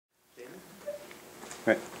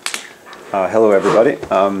Great. Hello, everybody.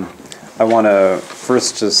 I want to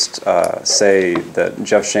first just say that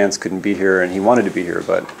Jeff Shantz couldn't be here, and he wanted to be here,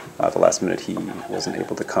 but at the last minute he wasn't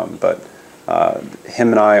able to come. But him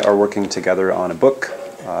and I are working together on a book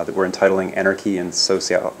that we're entitling Anarchy in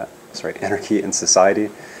Society.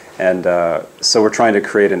 And so we're trying to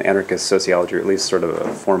create an anarchist sociology, or at least sort of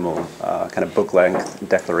a formal kind of book-length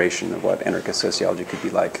declaration of what anarchist sociology could be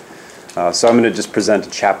like. So I'm going to just present a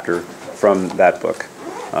chapter from that book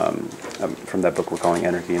we're calling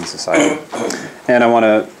Anarchy in Society. And I want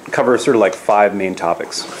to cover sort of like 5 main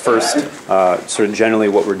topics. First, sort of generally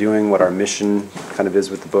what we're doing, what our mission kind of is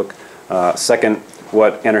with the book. Second,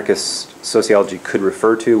 what anarchist sociology could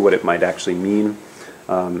refer to, what it might actually mean.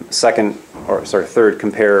 Third,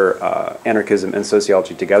 compare anarchism and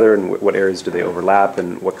sociology together, and what areas do they overlap,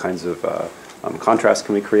 and what kinds of contrasts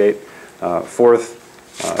can we create. Fourth,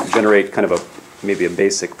 generate kind of maybe a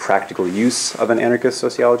basic practical use of an anarchist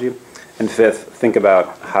sociology. And fifth, think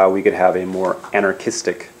about how we could have a more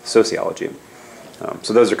anarchistic sociology.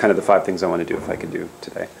 So those are kind of the 5 things I want to do if I could do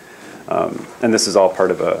today. And this is all part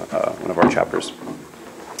of one of our chapters.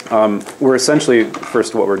 We're essentially,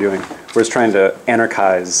 first what we're doing, we're just trying to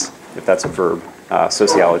anarchize, if that's a verb,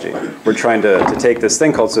 sociology. We're trying to take this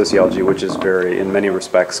thing called sociology, which is very, in many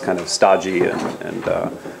respects, kind of stodgy and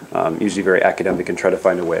usually very academic, and try to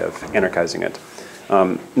find a way of anarchizing it.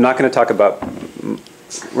 I'm not going to talk about,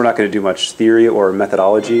 we're not going to do much theory or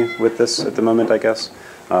methodology with this at the moment, I guess.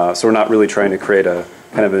 So we're not really trying to create a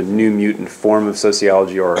kind of a new mutant form of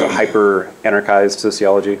sociology or a hyper-anarchized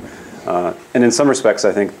sociology. And in some respects,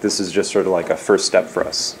 I think this is just sort of like a first step for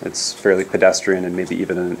us. It's fairly pedestrian and maybe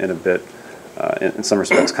even in a bit, in some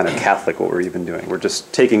respects, kind of Catholic what we're even doing. We're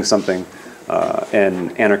just taking something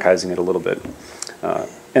and anarchizing it a little bit.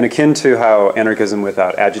 And akin to how anarchism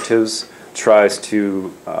without adjectives tries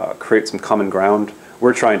to create some common ground,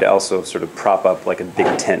 we're trying to also sort of prop up like a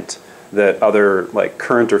big tent that other like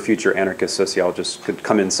current or future anarchist sociologists could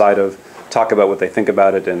come inside of, talk about what they think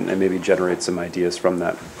about it, and maybe generate some ideas from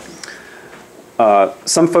that.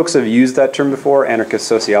 Some folks have used that term before, anarchist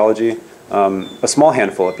sociology, a small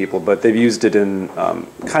handful of people, but they've used it in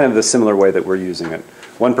kind of the similar way that we're using it.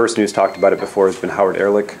 One person who's talked about it before has been Howard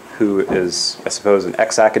Ehrlich, who is, I suppose, an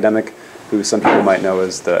ex-academic, who some people might know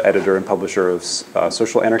as the editor and publisher of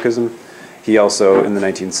Social Anarchism. He also, in the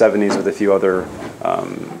 1970s, with a few other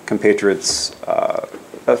compatriots,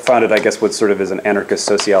 founded, I guess, what sort of is an anarchist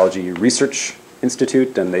sociology research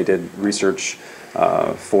institute, and they did research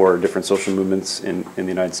for different social movements in the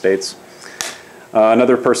United States.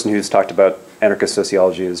 Another person who's talked about anarchist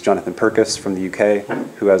sociology is Jonathan Purkis from the UK,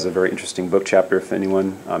 who has a very interesting book chapter if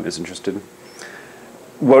anyone is interested.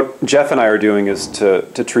 What Jeff and I are doing is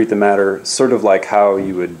to treat the matter sort of like how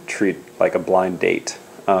you would treat like a blind date.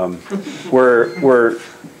 We're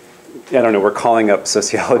calling up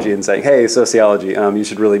sociology and saying, hey, sociology, you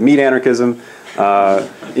should really meet anarchism.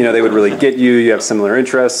 They would really get you. You have similar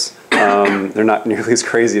interests. They're not nearly as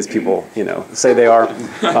crazy as people, say they are.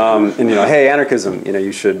 Hey, anarchism,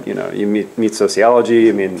 you should, you meet sociology.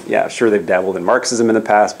 I mean, yeah, sure, they've dabbled in Marxism in the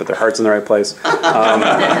past, but their heart's in the right place.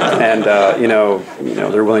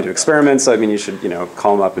 They're willing to experiment. So, I mean, you should,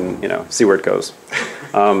 call them up and, see where it goes.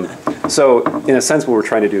 So, in a sense, what we're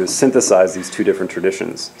trying to do is synthesize these 2 different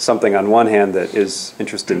traditions. Something on one hand that is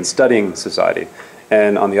interested in studying society,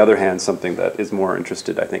 and on the other hand, something that is more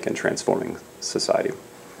interested, I think, in transforming society.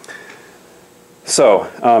 So,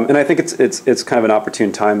 and I think it's kind of an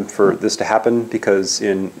opportune time for this to happen, because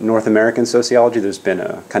in North American sociology, there's been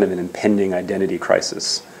a kind of an impending identity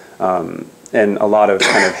crisis. And a lot of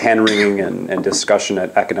kind of hand-wringing and discussion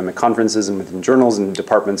at academic conferences and within journals and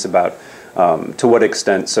departments about to what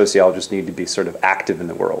extent sociologists need to be sort of active in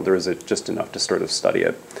the world, or is it just enough to sort of study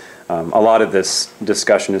it? A lot of this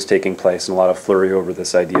discussion is taking place and a lot of flurry over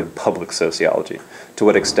this idea of public sociology. To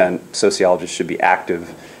what extent sociologists should be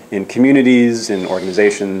active in communities, in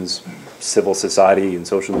organizations, civil society, and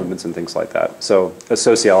social movements and things like that. So a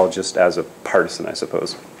sociologist as a partisan, I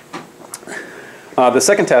suppose. The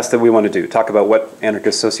second task that we want to do, talk about what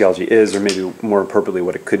anarchist sociology is, or maybe more appropriately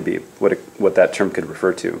what it could be, what that term could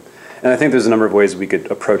refer to. And I think there's a number of ways we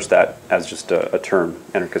could approach that as just a term,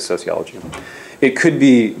 anarchist sociology. It could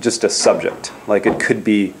be just a subject, like it could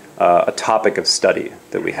be a topic of study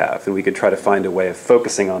that we have, and we could try to find a way of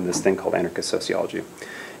focusing on this thing called anarchist sociology.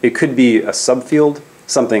 It could be a subfield,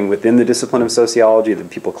 something within the discipline of sociology that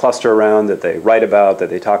people cluster around, that they write about, that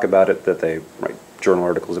they talk about it, that they write journal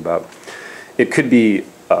articles about. It could be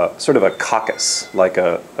sort of a caucus, like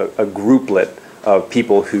a grouplet of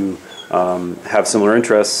people who have similar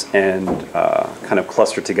interests and kind of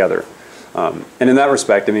cluster together. And in that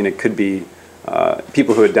respect, I mean, it could be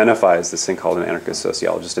people who identify as this thing called an anarchist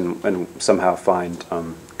sociologist and somehow find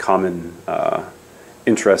common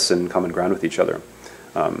interests and common ground with each other.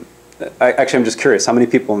 Actually, I'm just curious, how many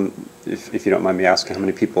people, if you don't mind me asking, how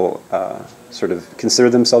many people sort of consider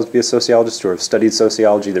themselves to be a sociologist or have studied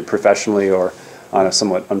sociology either professionally or on a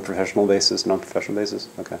somewhat unprofessional basis, non-professional basis?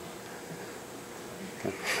 Okay.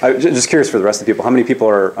 I'm just curious for the rest of the people, how many people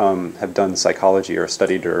are, have done psychology or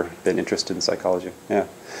studied or been interested in psychology? Yeah.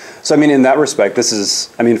 So I mean, in that respect, this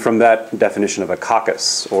is, I mean, from that definition of a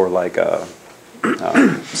caucus or like a,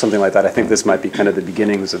 something like that, I think this might be kind of the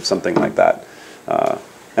beginnings of something like that.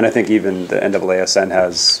 And I think even the NAASN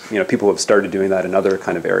has, you know, people have started doing that in other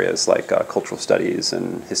kind of areas like cultural studies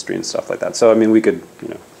and history and stuff like that. So I mean, we could, you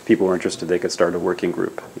know, if people were interested, they could start a working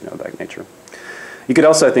group, you know, of that nature. You could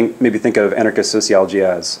also, I think, maybe think of anarchist sociology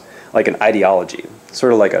as like an ideology,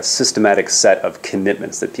 sort of like a systematic set of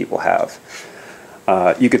commitments that people have.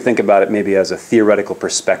 You could think about it maybe as a theoretical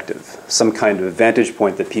perspective, some kind of vantage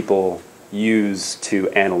point that people use to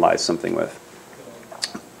analyze something with.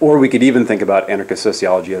 Or we could even think about anarchist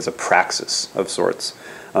sociology as a praxis of sorts.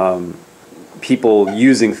 People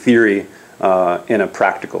using theory in a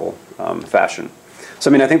practical fashion. So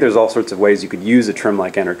I mean, I think there's all sorts of ways you could use a term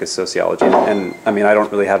like anarchist sociology. And I mean, I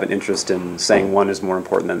don't really have an interest in saying one is more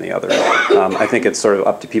important than the other. I think it's sort of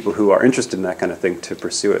up to people who are interested in that kind of thing to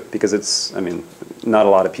pursue it. Because it's, I mean, not a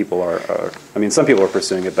lot of people are I mean, some people are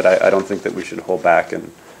pursuing it, but I don't think that we should hold back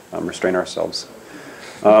and restrain ourselves.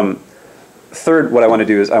 Third, what I want to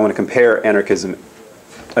do is I want to compare anarchism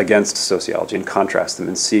against sociology and contrast them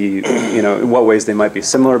and see, you know, in what ways they might be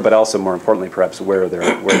similar, but also more importantly, perhaps where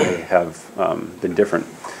they have been different.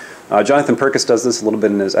 Jonathan Perkis does this a little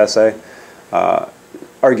bit in his essay,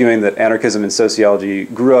 arguing that anarchism and sociology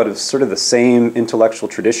grew out of sort of the same intellectual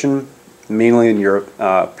tradition, mainly in Europe,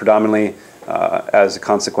 predominantly as a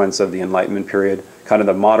consequence of the Enlightenment period, kind of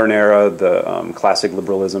the modern era, the classic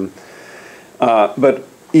liberalism. But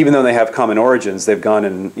even though they have common origins, they've gone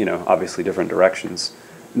in, you know, obviously different directions.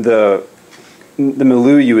 The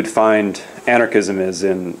milieu you would find anarchism is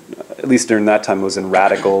in, at least during that time, was in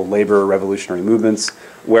radical labor revolutionary movements,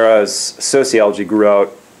 whereas sociology grew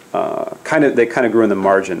out, they kind of grew in the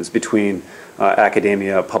margins between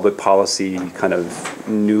academia, public policy, kind of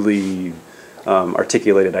newly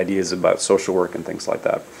articulated ideas about social work and things like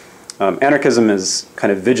that. Anarchism is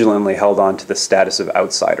kind of vigilantly held on to the status of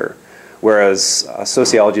outsider, whereas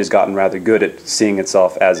sociology has gotten rather good at seeing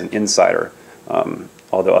itself as an insider,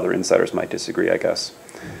 although other insiders might disagree, I guess.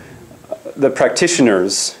 The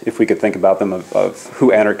practitioners, if we could think about them, of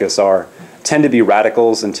who anarchists are, tend to be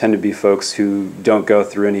radicals and tend to be folks who don't go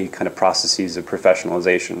through any kind of processes of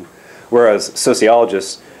professionalization, whereas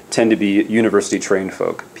sociologists tend to be university-trained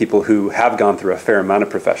folk, people who have gone through a fair amount of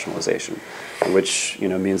professionalization, which, you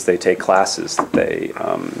know, means they take classes, that they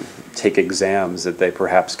take exams, that they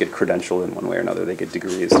perhaps get credentialed in one way or another, they get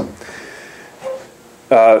degrees.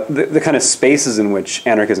 The kind of spaces in which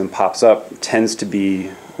anarchism pops up tends to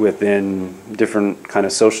be within different kind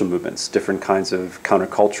of social movements, different kinds of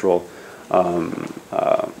countercultural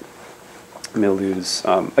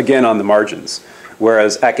milieus, again on the margins.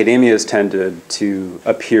 Whereas academia has tended to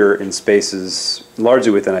appear in spaces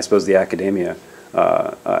largely within, I suppose, the academia,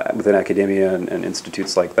 within academia and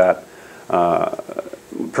institutes like that.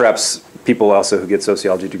 Perhaps people also who get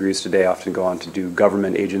sociology degrees today often go on to do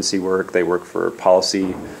government agency work. They work for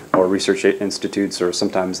policy or research institutes, or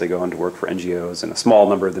sometimes they go on to work for NGOs, and a small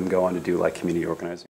number of them go on to do like community organizing.